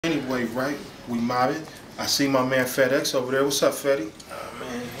anyway, right? We mobbing. I see my man FedEx over there. What's up, Fetty? Oh,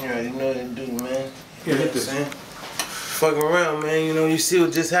 man, you already know what to do, man. Yeah, hit this. Fucking around, man. You know, you see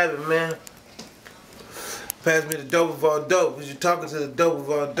what just happened, man. Pass me the dope of all dope, because you're talking to the dope of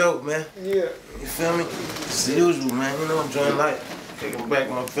all dope, man. Yeah. You feel me? It's the usual, man. You know, I'm enjoying life. Taking back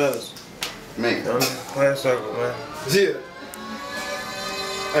my fellas. Man. Class circle, man. Yeah.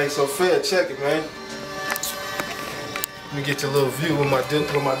 Hey, so Fed, check it, man. Let me get your little view with my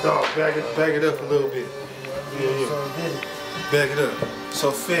dog. Back it up a little bit. Yeah. Back it up.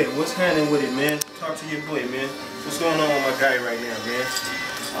 So Fed, what's happening with it, man? Talk to your boy, man. What's going on with my guy right now, man?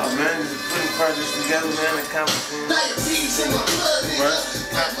 Oh man, just putting projects together, man, accomplishing. Right?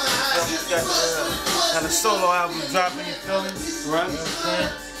 Got a solo album dropping, you feel me? Right? You know what I'm saying?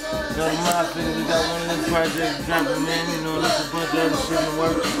 You know, my figure, we got one of them projects dropping, man. You know, there's a bunch of other shit in the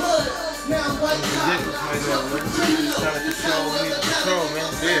works. It's ridiculous right now, man. Just trying to control what we need to control, man.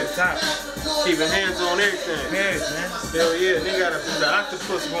 Yeah, top. Keeping hands on everything. Yes, man. Hell yeah, they got the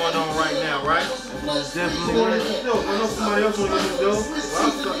octopus going on right now, right? That's definitely right. I know somebody else want to get this dope.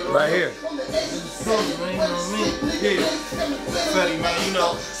 Right here. You know what I mean? Yeah. Fetty, man, you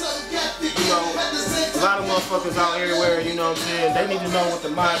know, a lot of motherfuckers out everywhere, you know what I'm saying? They need to know what the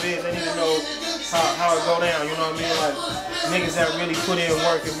mob is. They need to know how it go down, you know what I mean? Like, niggas that really put in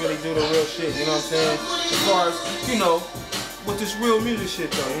work and really do the real shit, you know what I'm saying? As far as, you know, with this real music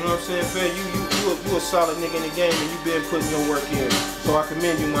shit though, you know what I'm saying? Fed, you a solid nigga in the game and you been putting your work in. So I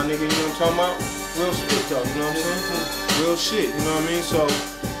commend you, my nigga, you know what I'm talking about? Real shit though, you know what I'm saying? Real shit, you know what I mean? So,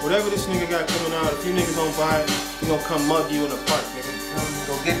 whatever this nigga got coming out, if you niggas don't buy it, he gonna come mug you in the park, nigga.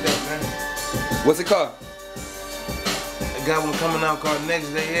 Go get that, man. What's it called? I got one coming out called Next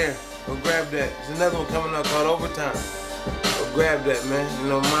Day Air. Go grab that. There's another one coming out called Overtime. Go grab that, man. You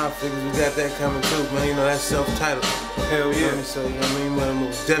know, my figures, we got that coming too, man. You know, that's self-titled. Hell yeah. So, you know what I mean? Man,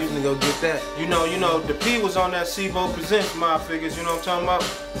 we'll definitely go get that. You know, the P was on that SIBO Presents My Figures, you know what I'm talking about?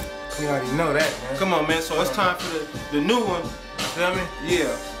 You already know that, man. Come on, man. So it's time for the new one. Feel me?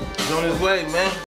 Yeah. He's on his way, man.